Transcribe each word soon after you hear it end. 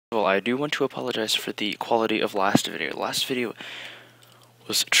Well, I do want to apologize for the quality of last video. Last video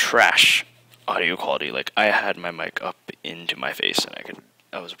was trash audio quality. Like, I had my mic up into my face and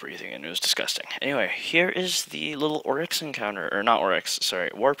I was breathing and it was disgusting. Anyway, here is the little Oryx encounter, or not Oryx, sorry,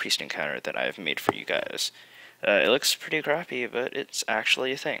 Warpriest encounter that I've made for you guys. It looks pretty crappy, but it's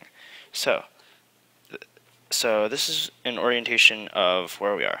actually a thing. So this is an orientation of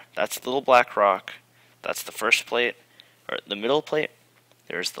where we are. That's the little black rock. That's the first plate, or the middle plate.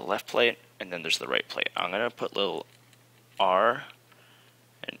 There's the left plate, and then there's the right plate. I'm going to put little R,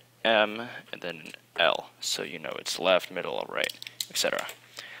 and M, and then an L, so you know it's left, middle, right, etc.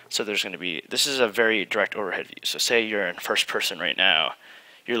 So there's going to be, this is a very direct overhead view. So say you're in first person right now,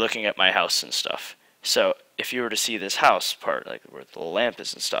 you're looking at my house and stuff. So if you were to see this house part, like where the lamp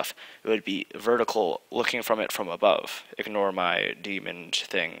is and stuff, it would be vertical, looking from it from above. Ignore my demon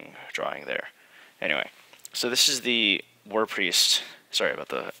thing drawing there. Anyway, so this is the Warpriest. Sorry about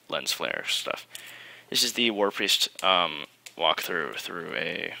the lens flare stuff. This is the Warpriest walkthrough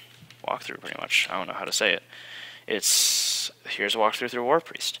pretty much. I don't know how to say it. Here's a walkthrough through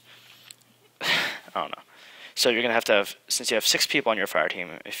Warpriest. I don't know. So you're gonna have to have, since you have 6 people on your fire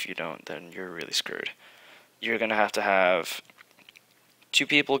team, if you don't, then you're really screwed. You're gonna have to have 2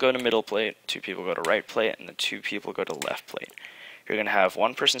 people go to middle plate, 2 people go to right plate, and then 2 people go to left plate. You're gonna have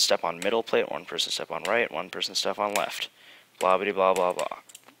 1 person step on middle plate, 1 person step on right, 1 person step on left. Blah blah blah blah blah.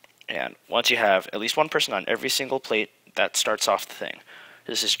 And once you have at least 1 person on every single plate, that starts off the thing.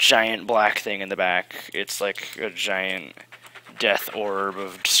 There's this giant black thing in the back. It's like a giant death orb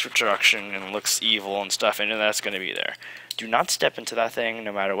of destruction and looks evil and stuff, and that's going to be there. Do not step into that thing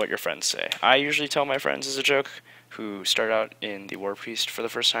no matter what your friends say. I usually tell my friends as a joke who start out in the Warpriest for the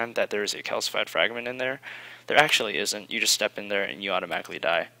first time that there is a calcified fragment in there. There actually isn't. You just step in there and you automatically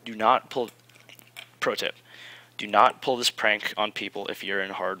die. Do not pull... Pro tip. Do not pull this prank on people if you're in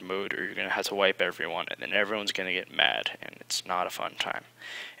hard mode, or you're going to have to wipe everyone, and then everyone's going to get mad, and it's not a fun time.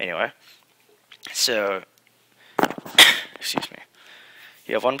 Anyway, so, excuse me.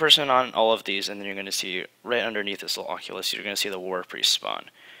 You have 1 person on all of these, and then you're going to see, right underneath this little oculus, you're going to see the Warpriest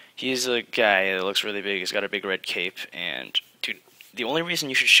spawn. He's a guy that looks really big, he's got a big red cape, and dude, the only reason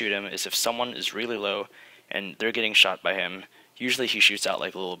you should shoot him is if someone is really low, and they're getting shot by him. Usually he shoots out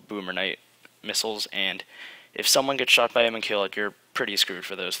like little boomer night missiles, and if someone gets shot by him and killed, you're pretty screwed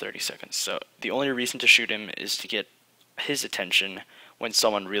for those 30 seconds. So the only reason to shoot him is to get his attention when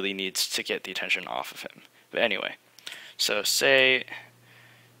someone really needs to get the attention off of him. But anyway, so say,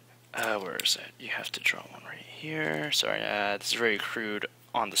 where is it? You have to draw one right here. Sorry, this is very crude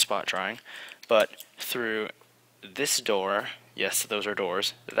on-the-spot drawing. But through this door, yes, those are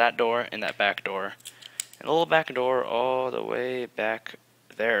doors, that door and that back door, and a little back door all the way back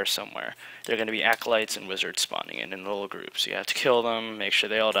there somewhere. They're going to be acolytes and wizards spawning in little groups. You have to kill them, make sure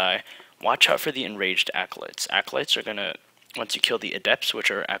they all die. Watch out for the enraged acolytes. Acolytes are going to, once you kill the adepts,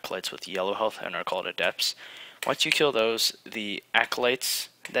 which are acolytes with yellow health and are called adepts, once you kill those, the acolytes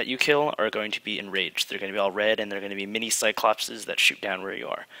that you kill are going to be enraged. They're going to be all red, and they're going to be mini cyclopses that shoot down where you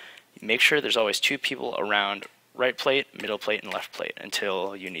are. Make sure there's always 2 people around right plate, middle plate, and left plate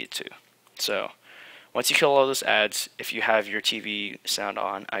until you need to. So once you kill all those ads, if you have your TV sound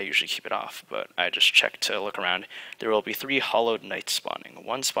on, I usually keep it off, but I just check to look around. There will be 3 hollowed knights spawning.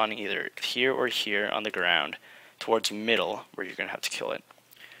 1 spawning either here or here on the ground, towards middle, where you're going to have to kill it.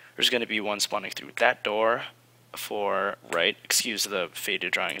 There's going to be 1 spawning through that door for right. Excuse the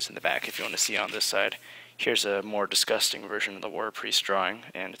faded drawings in the back if you want to see on this side. Here's a more disgusting version of the Warpriest drawing,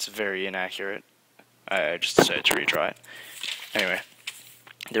 and it's very inaccurate. I just decided to redraw it. Anyway.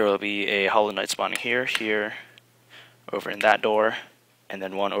 There will be a Hollow Knight spawning here, here, over in that door, and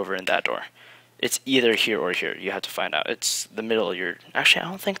then 1 over in that door. It's either here or here. You have to find out. It's the middle. Actually, I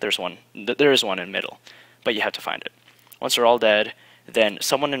don't think there's one. There is one in middle, but you have to find it. Once they're all dead, then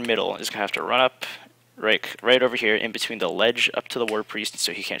someone in middle is going to have to run up right over here in between the ledge up to the Warpriest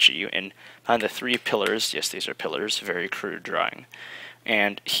so he can't shoot you, and behind the 3 pillars. Yes, these are pillars. Very crude drawing.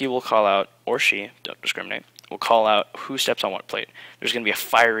 And he will call out, or she, don't discriminate, will call out who steps on what plate. There's going to be a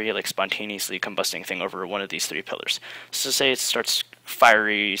fiery, like spontaneously combusting thing over one of these 3 pillars. So say it starts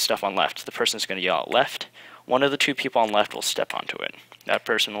fiery stuff on left. The person's going to yell out left. One of the 2 people on left will step onto it. That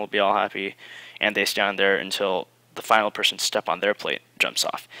person will be all happy, and they stand there until the final person step on their plate jumps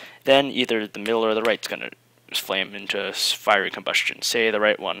off. Then either the middle or the right's going to flame into fiery combustion. Say the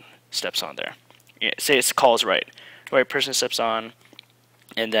right one steps on there. Yeah, say it's calls right. The right person steps on,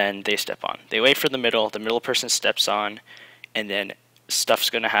 and then they step on. They wait for the middle person steps on, and then stuff's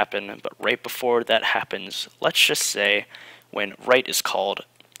going to happen. But right before that happens, let's just say when right is called.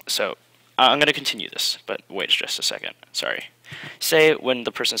 So I'm going to continue this, but wait just a second. Sorry. Say when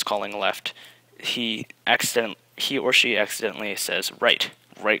the person is calling left, he or she accidentally says right.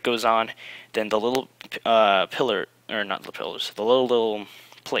 Right goes on, then the little pillar, or not the pillars, the little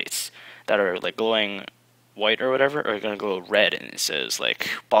plates that are like glowing white or whatever are gonna glow red, and it says like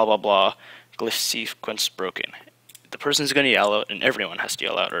blah blah blah, glyph sequence broken. The person's gonna yell out, and everyone has to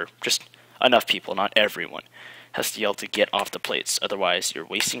yell out, or just enough people, not everyone, has to yell to get off the plates. Otherwise, you're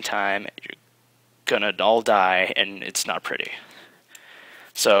wasting time. You're gonna all die, and it's not pretty.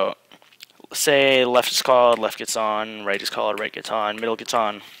 So, say left is called, left gets on, right is called, right gets on, middle gets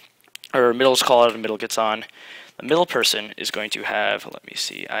on, or middle is called, middle gets on. The middle person is going to have, let me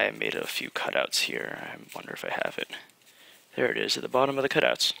see, I made a few cutouts here. I wonder if I have it. There it is at the bottom of the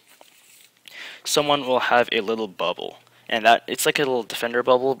cutouts. Someone will have a little bubble, and that it's like a little defender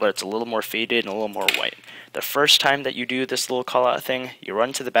bubble, but it's a little more faded and a little more white. The first time that you do this little call out thing, you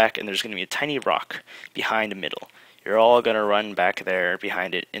run to the back, and there's going to be a tiny rock behind the middle. You're all going to run back there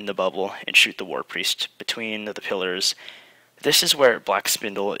behind it in the bubble and shoot the Warpriest between the pillars. This is where Black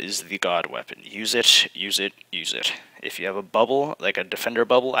Spindle is the god weapon. Use it, use it, use it. If you have a bubble, like a defender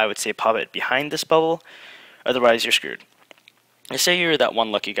bubble, I would say pop it behind this bubble, otherwise you're screwed. Say you're that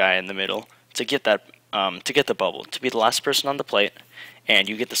one lucky guy in the middle to get that, to get the bubble, to be the last person on the plate, and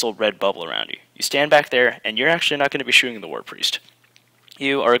you get this little red bubble around you. You stand back there, and you're actually not going to be shooting the Warpriest.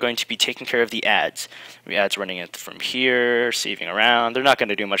 You are going to be taking care of the ads. The ads running it from here, saving around. They're not going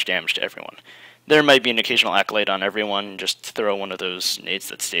to do much damage to everyone. There might be an occasional accolade on everyone. Just throw one of those nades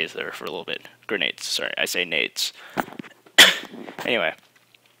that stays there for a little bit. Grenades. Sorry, I say nades. Anyway,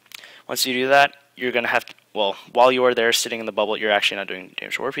 once you do that, you're going to have to, well, while you are there sitting in the bubble, you're actually not doing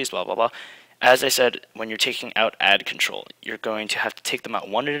damage to Warpriest, blah, blah, blah. As I said, when you're taking out ad control, you're going to have to take them out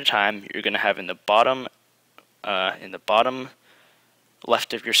one at a time. You're going to have in the bottom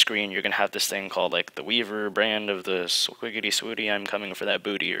left of your screen, you're going to have this thing called like the Weaver brand of the Swiggity Swooty, I'm coming for that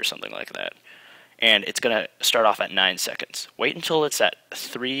booty, or something like that. And it's going to start off at 9 seconds. Wait until it's at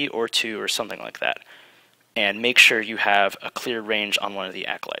 3 or 2 or something like that. And make sure you have a clear range on one of the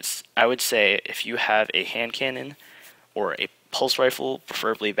acolytes. I would say if you have a hand cannon or a pulse rifle,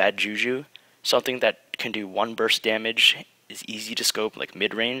 preferably bad juju, something that can do 1 burst damage, is easy to scope, like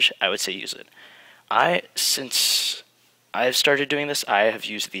mid-range, I would say use it. Since I've started doing this, I have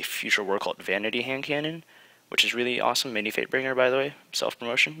used the future war called Vanity Hand Cannon, which is really awesome. Mini Fatebringer, by the way,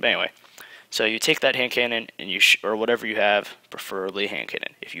 self-promotion. But anyway, so you take that hand cannon, and or whatever you have, preferably hand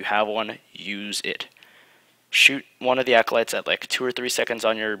cannon. If you have one, use it. Shoot one of the acolytes at like 2 or 3 seconds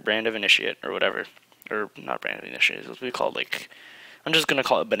on your brand of initiate, or whatever. Or not brand of initiate, it's what we call like, I'm just going to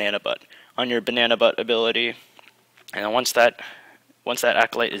call it banana butt. On your banana butt ability, and once that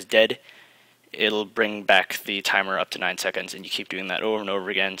acolyte is dead, it'll bring back the timer up to 9 seconds, and you keep doing that over and over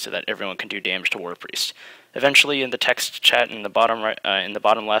again so that everyone can do damage to Warpriest. Eventually, in the text chat in the bottom right, in the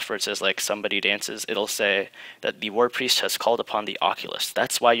bottom left, where it says like somebody dances, it'll say that the Warpriest has called upon the Oculus.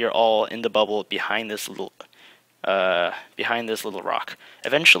 That's why you're all in the bubble behind this little rock.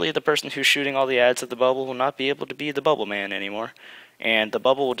 Eventually, the person who's shooting all the ads at the bubble will not be able to be the bubble man anymore, and the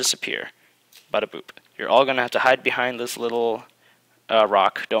bubble will disappear. Bada boop. You're all gonna have to hide behind this little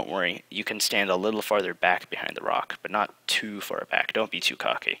rock. Don't worry, you can stand a little farther back behind the rock, but not too far back. Don't be too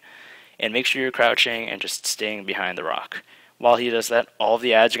cocky. And make sure you're crouching and just staying behind the rock. While he does that, all of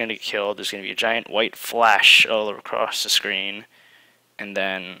the ads are going to get killed. There's going to be a giant white flash all across the screen. And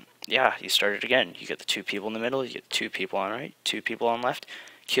then, yeah, you start it again. You get the 2 people in the middle, you get 2 people on right, 2 people on left.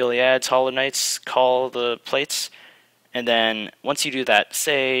 Kill the ads, Hollow Knights, call the plates. And then, once you do that,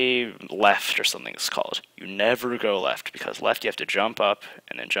 say left or something is called. You never go left, because left you have to jump up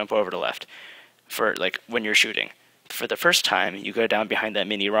and then jump over to left for, like, when you're shooting. For the first time, you go down behind that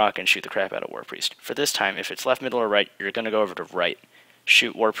mini rock and shoot the crap out of Warpriest. For this time, if it's left, middle, or right, you're going to go over to right.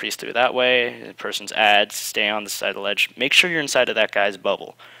 Shoot Warpriest through that way, the person's ads, stay on the side of the ledge. Make sure you're inside of that guy's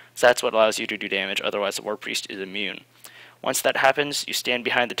bubble. So that's what allows you to do damage, otherwise the Warpriest is immune. Once that happens, you stand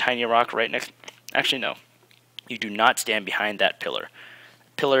behind the tiny rock right next... Actually, no. You do not stand behind that pillar.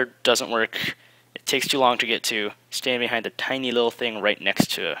 Pillar doesn't work. It takes too long to get to. Stand behind the tiny little thing right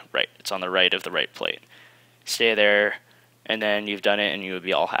next to right. It's on the right of the right plate. Stay there, and then you've done it, and you would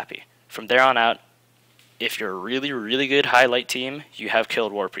be all happy. From there on out, if you're a really, really good highlight team, you have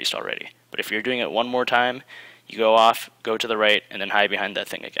killed Warpriest already. But if you're doing it one more time, you go off, go to the right, and then hide behind that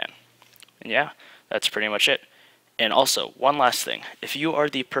thing again. And yeah, that's pretty much it. And also, one last thing. If you are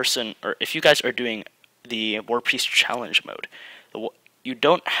the person, or if you guys are doing the Warpriest challenge mode, you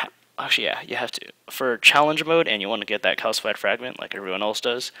don't actually, yeah, you have to. For challenge mode, and you want to get that calcified fragment like everyone else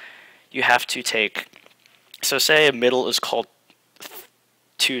does, you have to take... So say a middle is called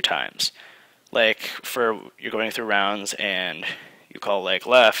 2 times. like for you're going through rounds and you call like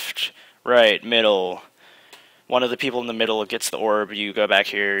left, right, middle. One of the people in the middle gets the orb, you go back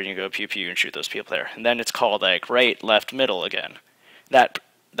here and you go pew pew and shoot those people there. And then it's called like right, left, middle again. That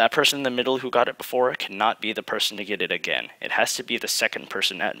person in the middle who got it before cannot be the person to get it again. It has to be the second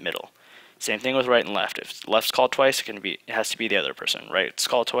person at middle. Same thing with right and left. If left's called twice, it has to be the other person. Right's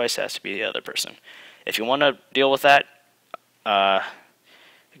called twice, it has to be the other person. If you want to deal with that,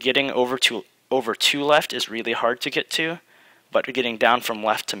 getting over to left is really hard to get to, but getting down from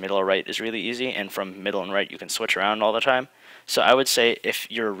left to middle or right is really easy, and from middle and right you can switch around all the time. So I would say if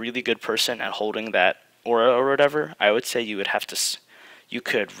you're a really good person at holding that aura or whatever, I would say you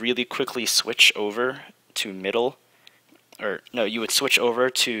could really quickly switch over to middle, or no, you would switch over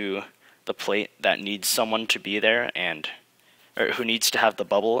to the plate that needs someone to be there or who needs to have the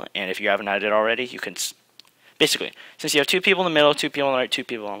bubble, and if you haven't had it already, you can basically, since you have 2 people in the middle, 2 people on the right, 2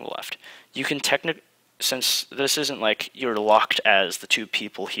 people on the left, you can since this isn't like you're locked as the 2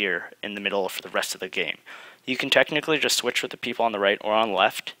 people here in the middle for the rest of the game, you can technically just switch with the people on the right or on the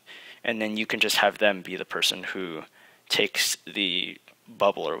left, and then you can just have them be the person who takes the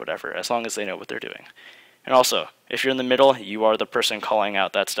bubble or whatever, as long as they know what they're doing. And also, if you're in the middle, you are the person calling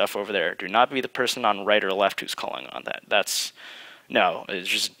out that stuff over there. Do not be the person on right or left who's calling on that. It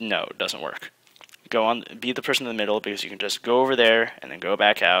doesn't work. Be the person in the middle, because you can just go over there and then go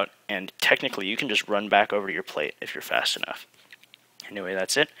back out, and technically you can just run back over to your plate if you're fast enough. Anyway,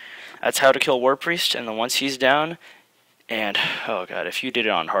 that's it. That's how to kill Warpriest, and then once he's down, and oh god, if you did it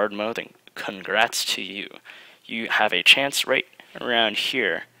on hard mode, then congrats to you. You have a chance right around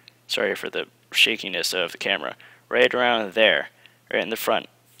here. Sorry for the shakiness of the camera. Right around there, right in the front.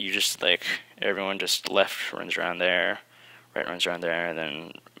 You just everyone just left runs around there, right runs around there, and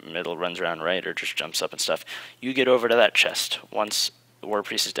then middle runs around right or just jumps up and stuff. You get over to that chest once the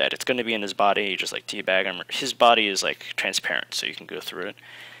Warpriest is dead. It's going to be in his body. You just teabag him. His body is transparent, so you can go through it.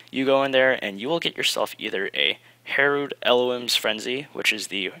 You go in there and you will get yourself either a Harrowed Elohim's Frenzy, which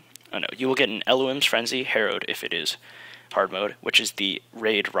is you will get an Elohim's Frenzy Harrowed if it is hard mode, which is the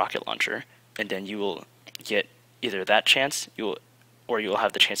raid rocket launcher, and then you will get either that chance, or you will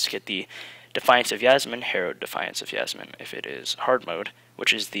have the chance to get the Defiance of Yasmin, Harrowed Defiance of Yasmin if it is hard mode,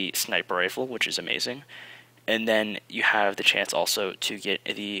 which is the sniper rifle, which is amazing. And then you have the chance also to get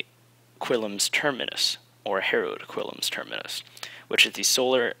the Quillam's Terminus, or Harrowed Quillam's Terminus, which is the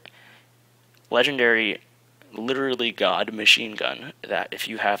solar legendary, literally god machine gun, that if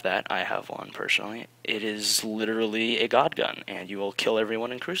you have that, I have one personally, it is literally a god gun, and you will kill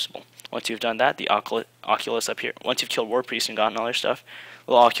everyone in Crucible. Once you've done that, the Oculus up here, once you've killed Warpriest and gotten all their stuff,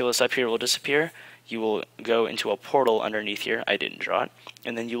 the Oculus up here will disappear. You will go into a portal underneath here, I didn't draw it,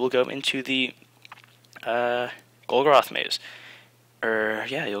 and then you will go into the Golgoroth maze.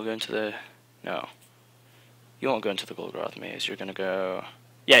 Yeah, you'll go into the, no, you won't go into the Golgoroth maze, you're gonna go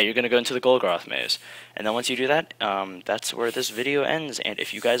into the Golgoroth maze. And then once you do that, that's where this video ends. And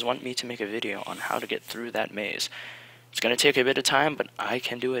if you guys want me to make a video on how to get through that maze, it's going to take a bit of time, but I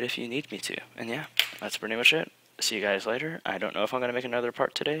can do it if you need me to. And yeah, that's pretty much it. See you guys later. I don't know if I'm going to make another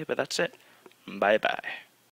part today, but that's it. Bye-bye.